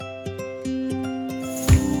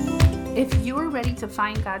If you are ready to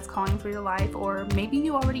find God's calling for your life, or maybe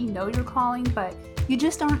you already know your calling, but you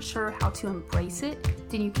just aren't sure how to embrace it,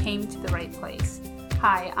 then you came to the right place.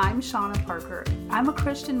 Hi, I'm Shauna Parker. I'm a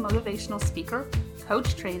Christian motivational speaker,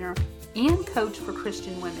 coach trainer, and coach for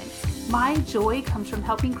Christian women. My joy comes from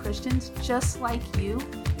helping Christians just like you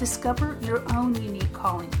discover your own unique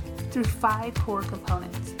calling through 5 core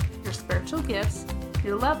components: your spiritual gifts,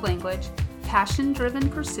 your love language, passion-driven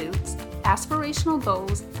pursuits, aspirational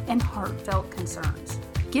goals, and heartfelt concerns.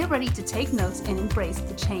 Get ready to take notes and embrace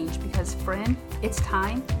the change because, friend, it's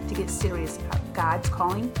time to get serious about God's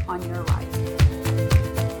calling on your life.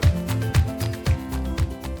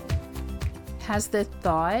 Has the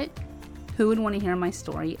thought, who would want to hear my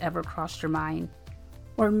story, ever crossed your mind?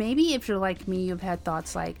 Or maybe if you're like me, you've had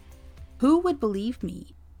thoughts like, who would believe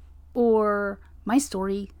me? Or my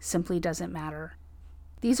story simply doesn't matter.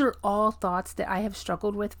 These are all thoughts that I have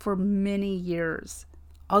struggled with for many years.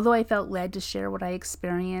 Although I felt led to share what I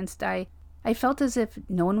experienced, I felt as if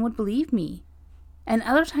no one would believe me. And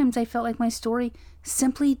other times I felt like my story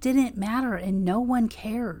simply didn't matter and no one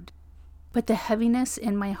cared. But the heaviness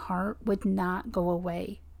in my heart would not go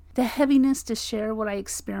away. The heaviness to share what I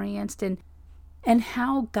experienced and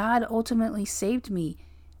how God ultimately saved me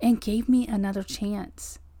and gave me another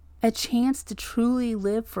chance. A chance to truly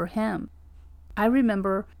live for Him. I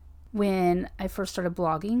remember when I first started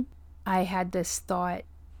blogging, I had this thought,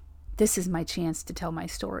 this is my chance to tell my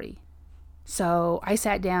story. So I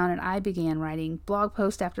sat down and I began writing blog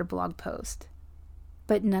post after blog post.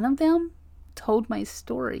 But none of them told my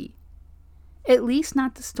story. At least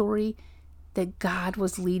not the story that God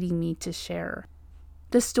was leading me to share.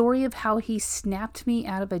 The story of how He snapped me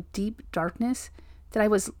out of a deep darkness that I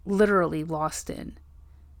was literally lost in.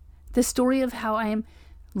 The story of how I am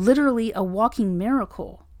literally a walking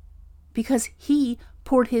miracle because He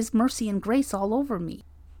poured His mercy and grace all over me.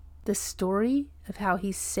 The story of how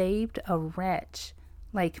He saved a wretch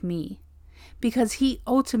like me because He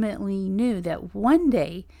ultimately knew that one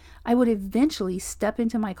day I would eventually step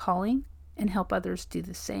into my calling and help others do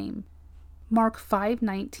the same. Mark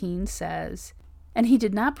 5:19 says, "And He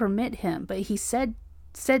did not permit him, but He said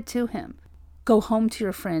to him, 'Go home to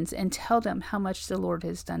your friends and tell them how much the Lord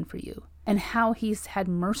has done for you and how He's had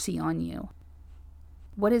mercy on you.'"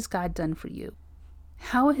 What has God done for you?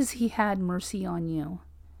 How has He had mercy on you?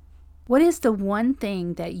 What is the one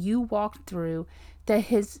thing that you walked through that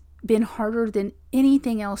has been harder than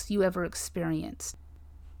anything else you ever experienced?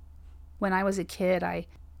 When I was a kid, I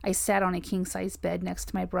sat on a king-size bed next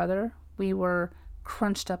to my brother. We were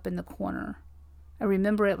crunched up in the corner. I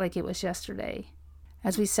remember it like it was yesterday.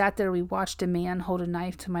 As we sat there, we watched a man hold a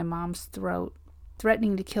knife to my mom's throat,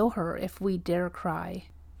 threatening to kill her if we dare cry.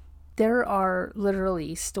 There are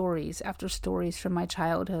literally stories after stories from my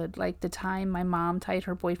childhood, like the time my mom tied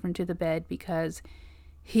her boyfriend to the bed because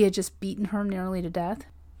he had just beaten her nearly to death.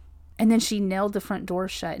 And then she nailed the front door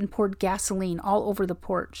shut and poured gasoline all over the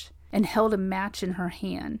porch and held a match in her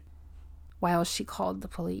hand while she called the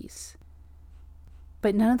police.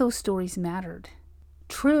 But none of those stories mattered.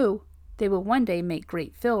 True, they will one day make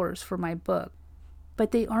great fillers for my book,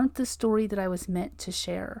 but they aren't the story that I was meant to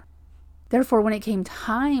share. Therefore, when it came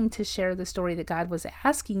time to share the story that God was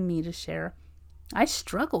asking me to share, I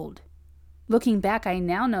struggled. Looking back, I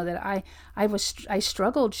now know that I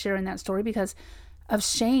struggled sharing that story because of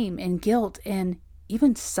shame and guilt and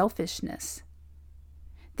even selfishness.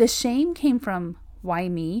 The shame came from why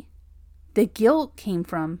me? The guilt came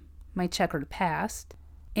from my checkered past.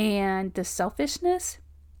 And the selfishness,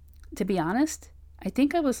 to be honest, I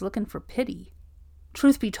think I was looking for pity.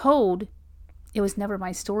 Truth be told, it was never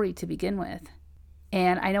my story to begin with.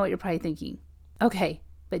 And I know what you're probably thinking. Okay,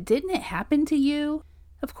 but didn't it happen to you?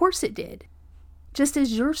 Of course it did. Just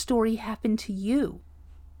as your story happened to you.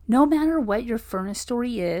 No matter what your furnace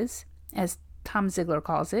story is, as Tom Ziegler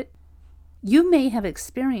calls it, you may have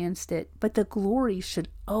experienced it, but the glory should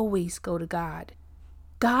always go to God.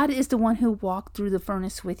 God is the one who walked through the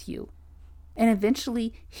furnace with you. And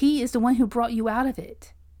eventually, He is the one who brought you out of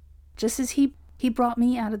it. Just as He brought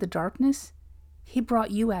me out of the darkness, He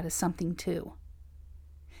brought you out of something too.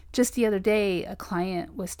 Just the other day, a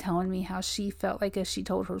client was telling me how she felt like as she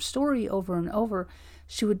told her story over and over,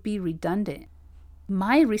 she would be redundant.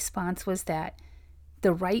 My response was that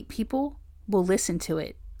the right people will listen to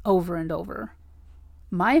it over and over.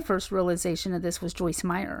 My first realization of this was Joyce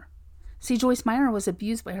Meyer. See, Joyce Meyer was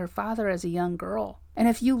abused by her father as a young girl. And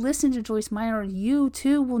if you listen to Joyce Meyer, you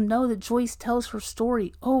too will know that Joyce tells her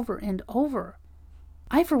story over and over.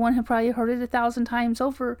 I, for one, have probably heard it 1,000 times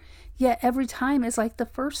over, yet every time is like the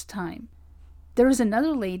first time. There was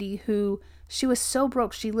another lady who, she was so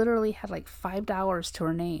broke, she literally had like $5 to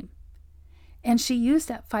her name. And she used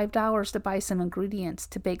that $5 to buy some ingredients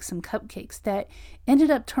to bake some cupcakes that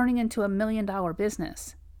ended up turning into $1 million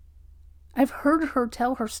business. I've heard her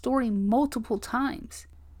tell her story multiple times,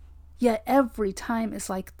 yet every time is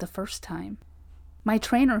like the first time. My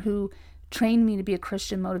trainer, who trained me to be a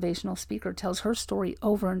Christian motivational speaker, tells her story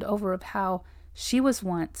over and over of how she was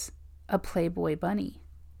once a Playboy bunny,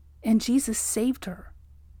 and Jesus saved her.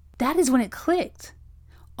 That is when it clicked.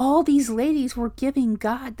 All these ladies were giving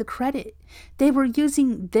God the credit. They were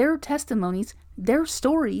using their testimonies, their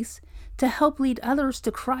stories, to help lead others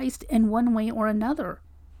to Christ in one way or another.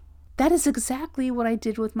 That is exactly what I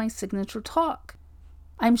did with my signature talk.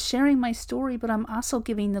 I'm sharing my story, but I'm also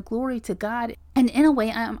giving the glory to God. And in a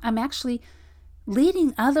way, I'm actually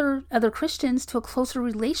leading other Christians to a closer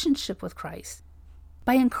relationship with Christ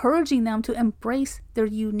by encouraging them to embrace their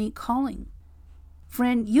unique calling.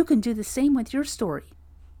 Friend, you can do the same with your story.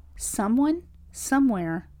 Someone,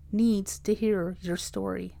 somewhere, needs to hear your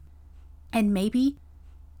story. And maybe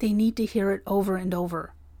they need to hear it over and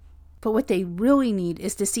over. But what they really need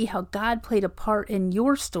is to see how God played a part in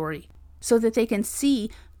your story so that they can see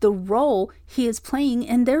the role He is playing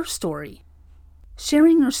in their story.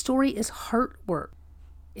 Sharing your story is hard work.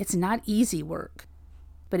 It's not easy work,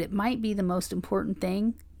 but it might be the most important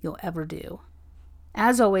thing you'll ever do.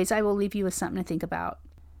 As always, I will leave you with something to think about.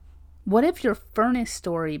 What if your furnace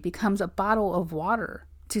story becomes a bottle of water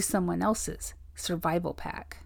to someone else's survival pack?